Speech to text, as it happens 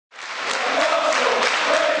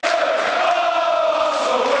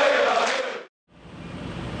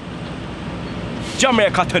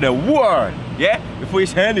Jamaica to the world, yeah? Before you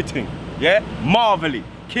say anything, yeah? Marvelly,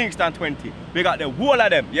 Kingston 20. We got the whole of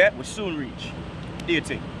them, yeah? We'll soon reach. Do you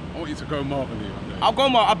think? I want you to go Marvelly one day.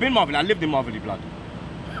 I've been Marvelly, I lived in Marvelly, blood.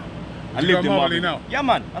 I lived in Marvelly now? Yeah,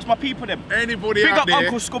 man, that's my people, them. Anybody Big out up there?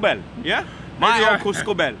 Uncle Scubbell, yeah? My Uncle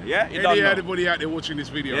Scubbell, yeah? Anybody out there watching this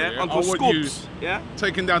video, yeah? Uncle Scoops, yeah?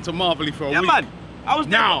 Taken down to Marvelly for a week. Man. I was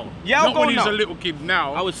now. Yeah, not when he was a little kid.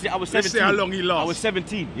 Now. I was 17. Let's see how long he lasts. I was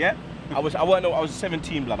 17. Yeah. I was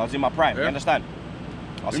 17, blood. I was in my prime. Yeah? You understand?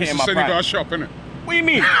 I was hitting my prime. You got a shop, innit? What do you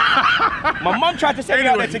mean? My mum tried to send me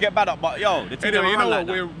out there to get bad up, but yo, the thing you know what?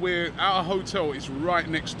 Like we're our hotel is right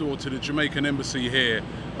next door to the Jamaican embassy here,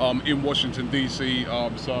 in Washington DC.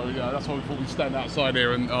 So yeah, that's why we thought we'd stand outside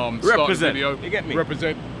here and start the video. You get me?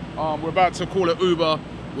 Represent. We're about to call it Uber.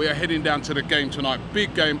 We are heading down to the game tonight.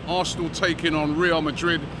 Big game. Arsenal taking on Real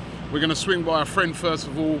Madrid. We're going to swing by a friend first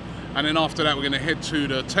of all, and then after that we're going to head to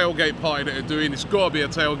the tailgate party that they're doing. It's got to be a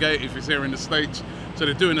tailgate if it's here in the States. So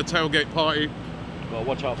they're doing a tailgate party. Well,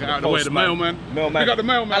 watch out for the way, the mailman. Big up the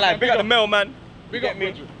mailman. I like big up the mailman. Big up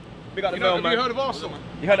me. Big up the mailman. Have you heard of Arsenal?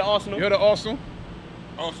 You heard of Arsenal? You heard of Arsenal?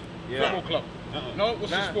 Arsenal. Yeah. Football club. No,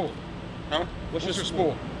 what's your sport? Huh? What's your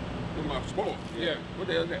sport? What's my sport? Yeah. What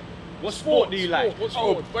the hell is that? What sport do you like? What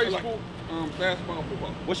sport? Baseball? Basketball,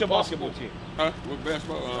 football. What's your basketball team? Huh? What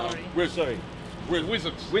basketball?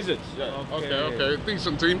 Wizards. Wizards. Yeah. Okay.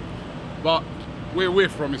 Decent team. But where we're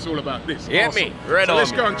from, it's all about this. Yeah, me. Red so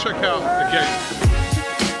let's go and check out the game.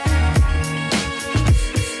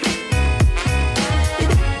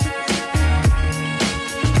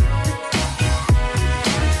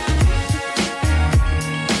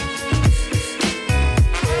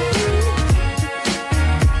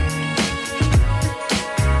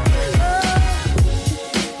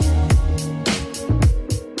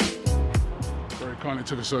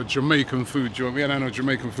 Took us a Jamaican food joint. We hadn't had no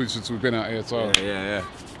Jamaican food since we've been out here, so yeah.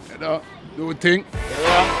 Do a thing.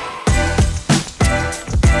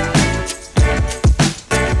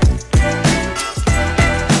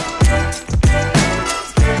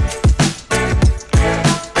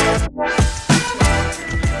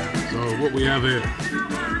 So what we have here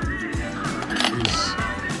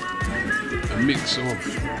is a mix of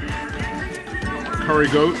curry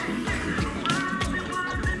goat,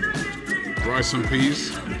 rice and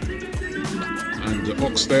peas, and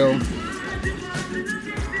oxtail,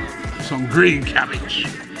 some green cabbage.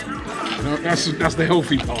 No, that's the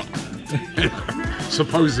healthy part,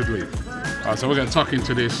 supposedly. So we're going to tuck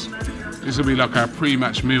into this. This will be like our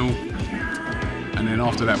pre-match meal, and then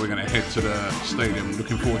after that we're going to head to the stadium.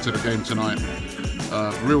 Looking forward to the game tonight.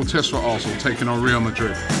 Real test for Arsenal, taking on Real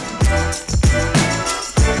Madrid.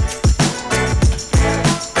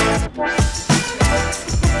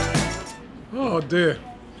 Oh dear.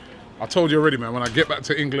 I told you already, man, when I get back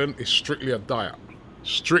to England, it's strictly a diet.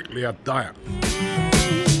 Strictly a diet.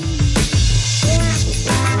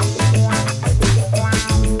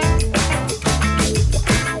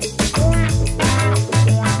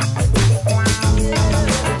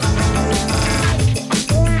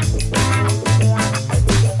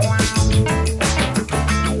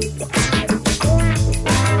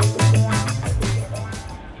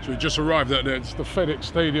 So we just arrived at the FedEx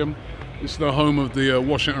Stadium. It's the home of the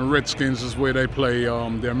Washington Redskins, is where they play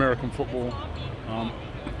the American football.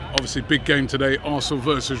 Obviously, big game today, Arsenal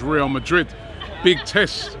versus Real Madrid. Big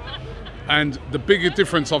test. And the biggest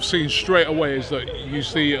difference I've seen straight away is that you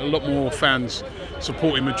see a lot more fans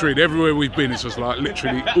supporting Madrid. Everywhere we've been, it's just like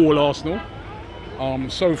literally all Arsenal.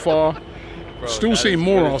 So far, still seeing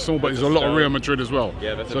more Arsenal, but there's a lot of Real Madrid as well.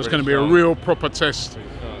 So it's going to be a real proper test.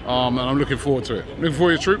 And I'm looking forward to it. Looking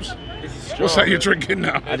forward to your troops? What's that you're drinking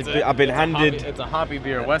now? I've been handed. It's a hobby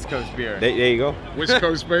beer, West Coast beer. There you go. West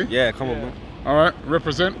Coast beer? Yeah, come on, man. All right,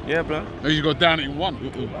 represent. Yeah, bro. No, you go down in one.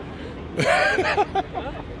 You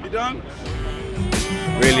done?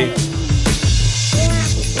 Really?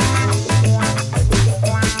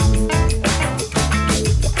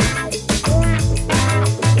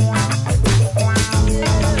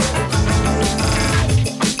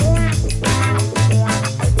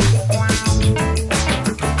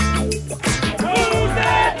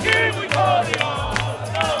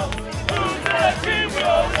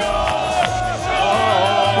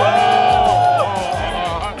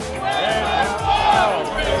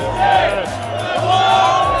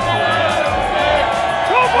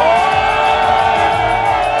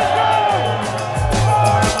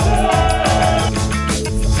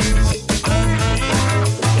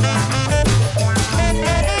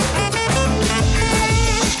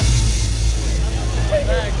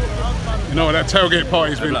 You know, that tailgate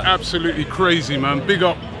party's been absolutely crazy, man. Big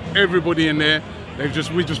up everybody in there.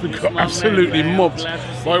 we've just been absolutely mobbed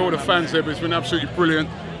by all the fans there, but it's been absolutely brilliant.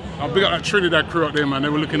 Big up that Trinidad crew up there, man. They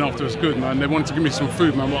were looking after us good, man. They wanted to give me some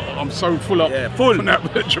food, man. I'm so full up from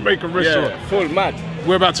that Jamaican restaurant. Yeah, full, mad.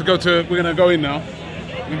 We're about to go to, we're gonna go in now.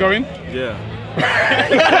 You go in? Yeah.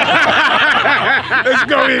 Let's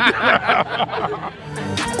go in.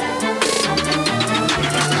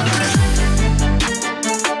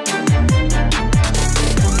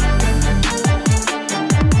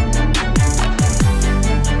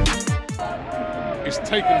 It's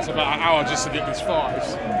taken us about an hour just to get this far.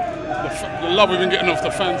 The love we've been getting off the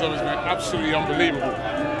fans has been absolutely unbelievable.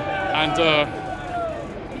 And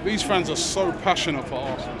these fans are so passionate for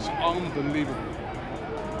Arsenal. It's unbelievable.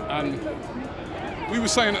 And we were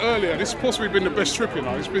saying earlier, this has possibly been the best trip, you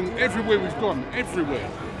know. It's been everywhere we've gone, everywhere.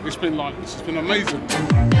 It's been like, this has been amazing.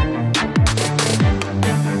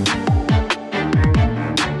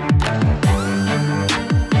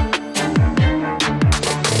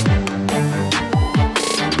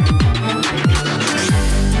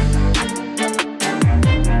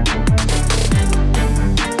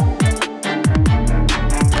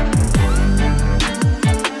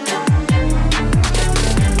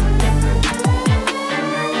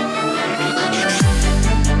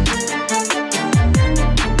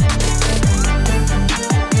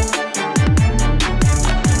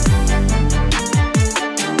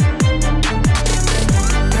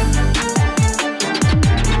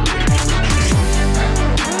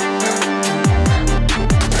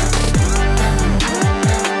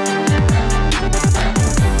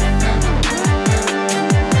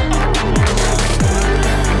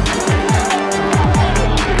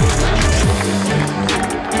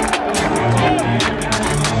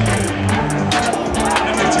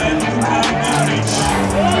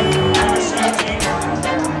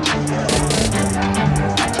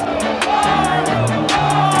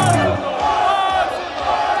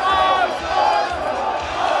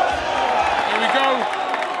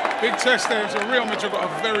 Big test there. So Real Madrid got a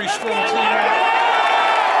very strong team.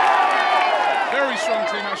 Very strong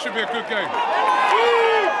team. That should be a good game.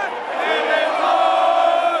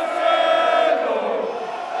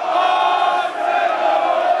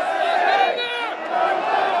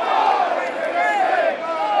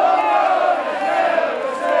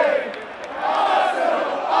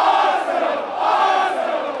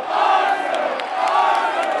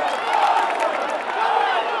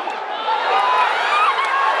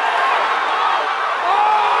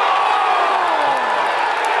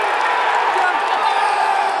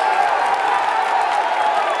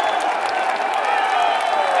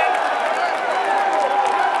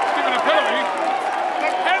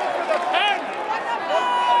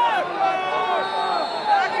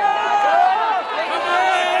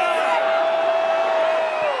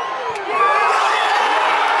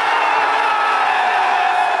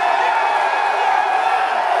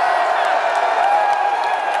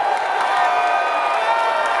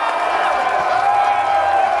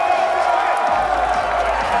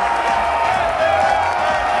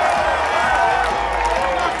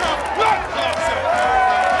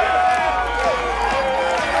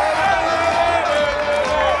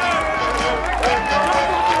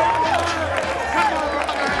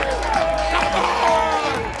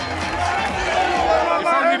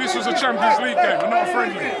 Champions League game, and not a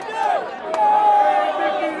friendly.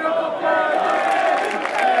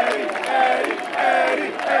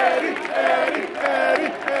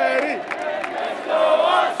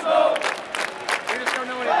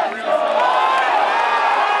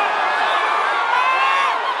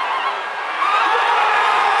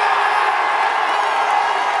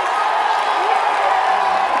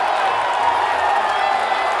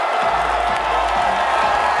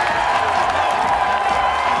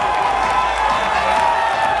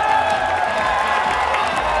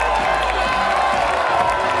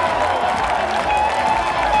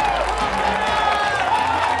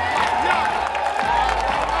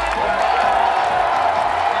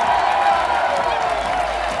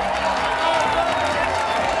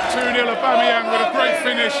 With a great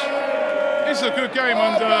finish. It's a good game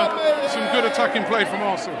and some good attacking play from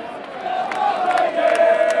Arsenal.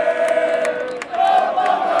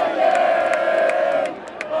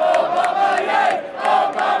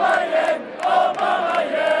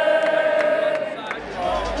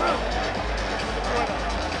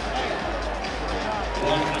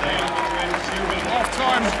 Half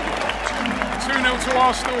time, 2-0 to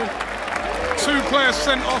Arsenal. 2 players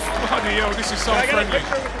sent off. Bloody hell, this is so friendly.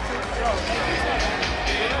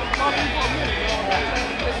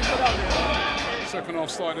 Second half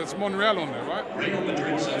start, there's Monreal on there, right? Real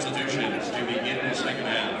Madrid substitutions to begin the second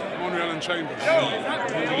half. Monreal and Chambers.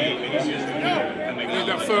 Need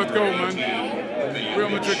that third goal, man. Real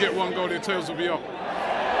Madrid get one goal, their tails will be up.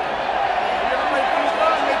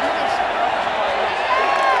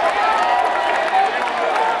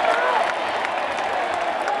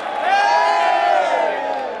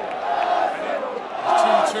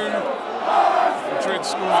 Madrid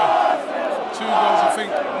scored 2 goals. I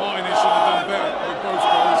think Martinez should have done better with both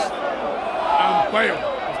goals. And Bale,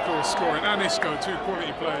 of course, scoring. And Isco, 2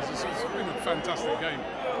 quality players. It's been a fantastic game.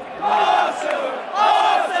 Arsenal!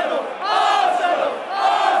 Arsenal! Arsenal!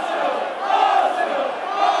 Arsenal! Arsenal!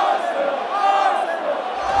 Arsenal! Arsenal!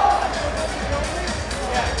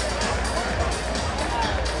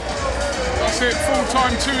 That's it, full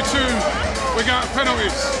time 2-2. We got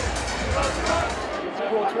penalties.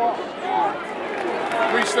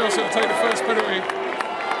 Reece Nelson to take the first penalty.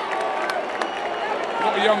 A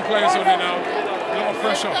lot of young players on it now. A lot of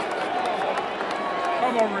pressure.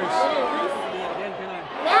 Come on, Reece.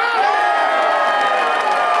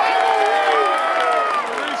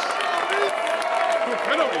 Reece. Good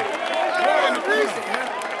penalty. Right in the post.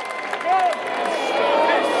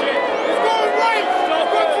 He's going right!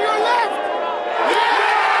 Go to your left!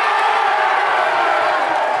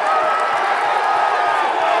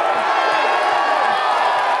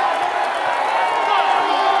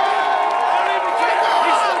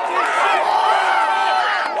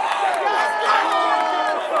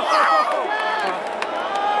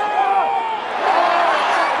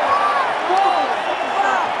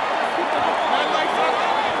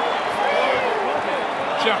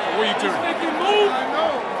 Jack, what are you doing?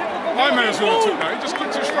 I may as well have took that. He just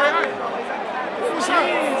kicked it straight out. What was that?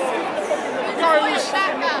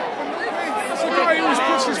 That's the guy who always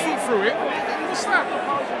puts his foot through it. What's that?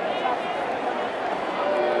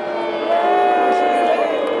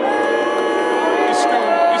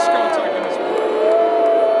 Isco taking this one.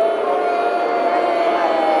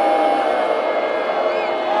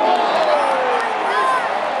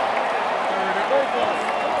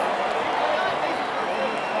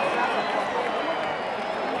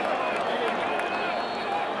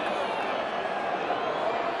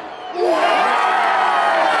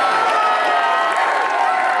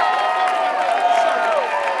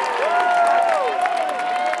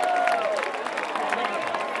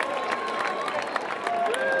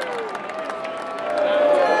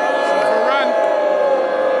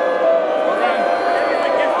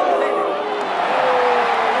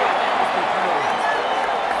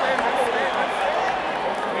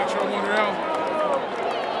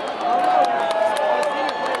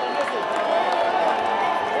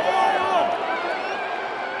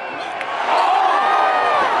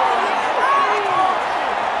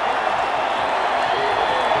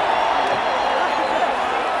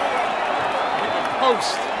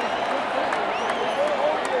 Post.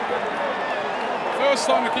 First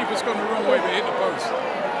time the keeper's gone the wrong way, but hit the post.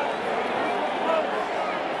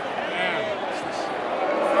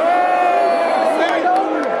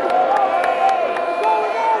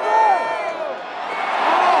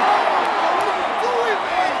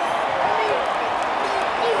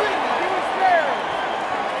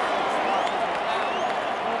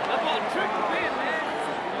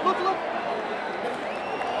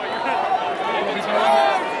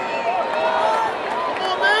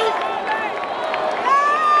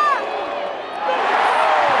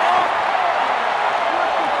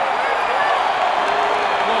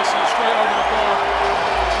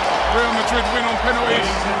 Real Madrid win on penalties.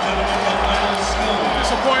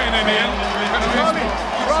 Disappointing in the end. Penalties.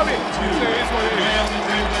 It is what it is.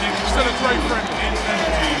 Still a great friend.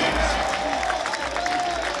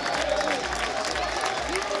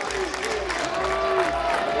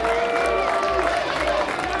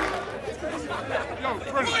 Yo,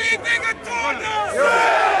 brilliant. What do you think of Tottenham?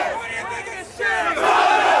 What do you think of Sheriff?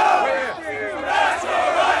 That's all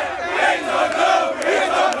right. It's on love.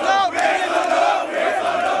 It's on love. It's on love. It's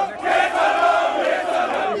on love.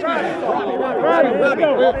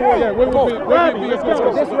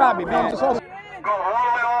 Just Robbie, man. Go all the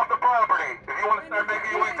way off the property. If you want to start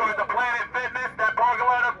making your way towards the Planet Fitness, that parking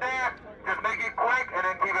lot up there, just make it quick and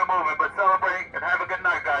then keep it moving. But celebrate and have a good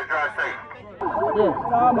night, guys. Drive safe.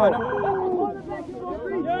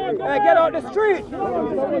 Hey, get out the street.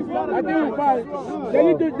 I do fine. They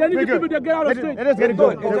need people to get out of the street. It is getting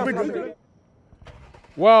good.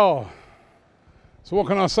 Well, so what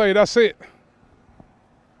can I say? That's it.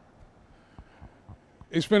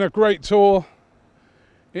 It's been a great tour.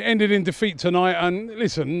 It ended in defeat tonight, and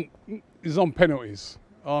listen, it's on penalties.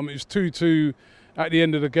 It was 2-2 at the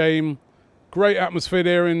end of the game. Great atmosphere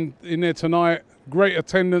there in there tonight. Great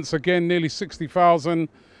attendance again, nearly 60,000.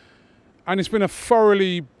 and it's been a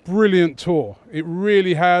thoroughly brilliant tour. It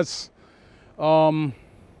really has. Started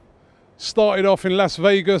off in Las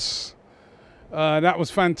Vegas. That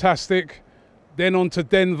was fantastic. Then on to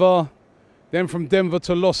Denver. Then from Denver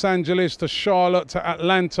to Los Angeles, to Charlotte, to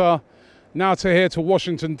Atlanta. Now to here to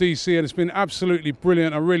Washington, D.C. And it's been absolutely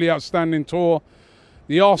brilliant, a really outstanding tour.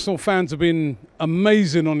 The Arsenal fans have been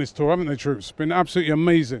amazing on this tour, haven't they, Troops? It's been absolutely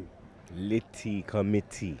amazing. Litty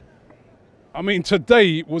committee. I mean,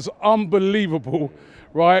 today was unbelievable,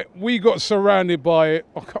 right? We got surrounded by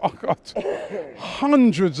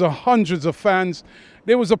hundreds of fans.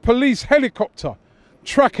 There was a police helicopter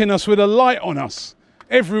tracking us with a light on us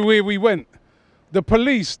everywhere we went. The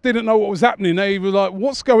police didn't know what was happening. They were like,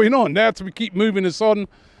 what's going on? They had to keep moving us on.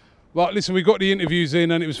 But listen, we got the interviews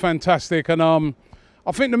in and it was fantastic. And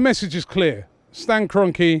I think the message is clear. Stan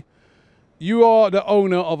Kroenke, you are the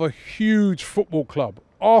owner of a huge football club.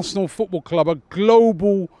 Arsenal Football Club, a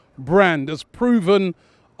global brand, as proven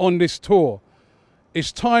on this tour.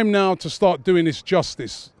 It's time now to start doing this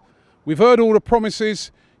justice. We've heard all the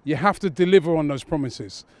promises. You have to deliver on those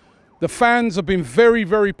promises. The fans have been very,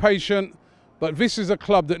 very patient, but this is a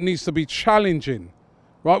club that needs to be challenging.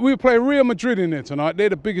 Right? We were playing Real Madrid in there tonight. They're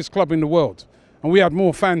the biggest club in the world, and we had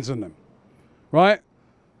more fans than them. Right?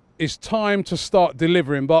 It's time to start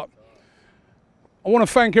delivering. But I want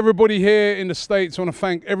to thank everybody here in the States. I want to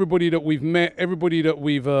thank everybody that we've met, everybody that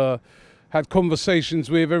we've had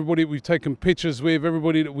conversations with, everybody we've taken pictures with,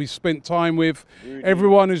 everybody that we've spent time with, Rudy,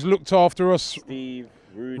 everyone who's looked after us. Steve,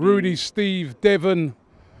 Rudy, Steve, Devon.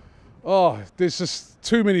 Oh, there's just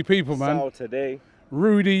too many people, man. Sal today.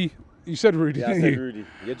 Rudy. You said Rudy, yeah, I said Rudy.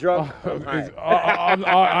 You're drunk?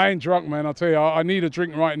 I ain't drunk, man. I'll tell you, I need a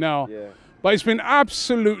drink right now. Yeah. But it's been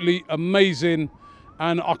absolutely amazing.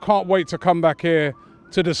 And I can't wait to come back here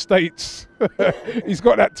to the States. He's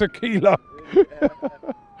got that tequila.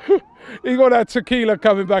 He's got that tequila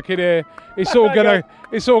coming back in here. It's all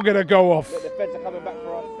gonna go off. The feds are coming back.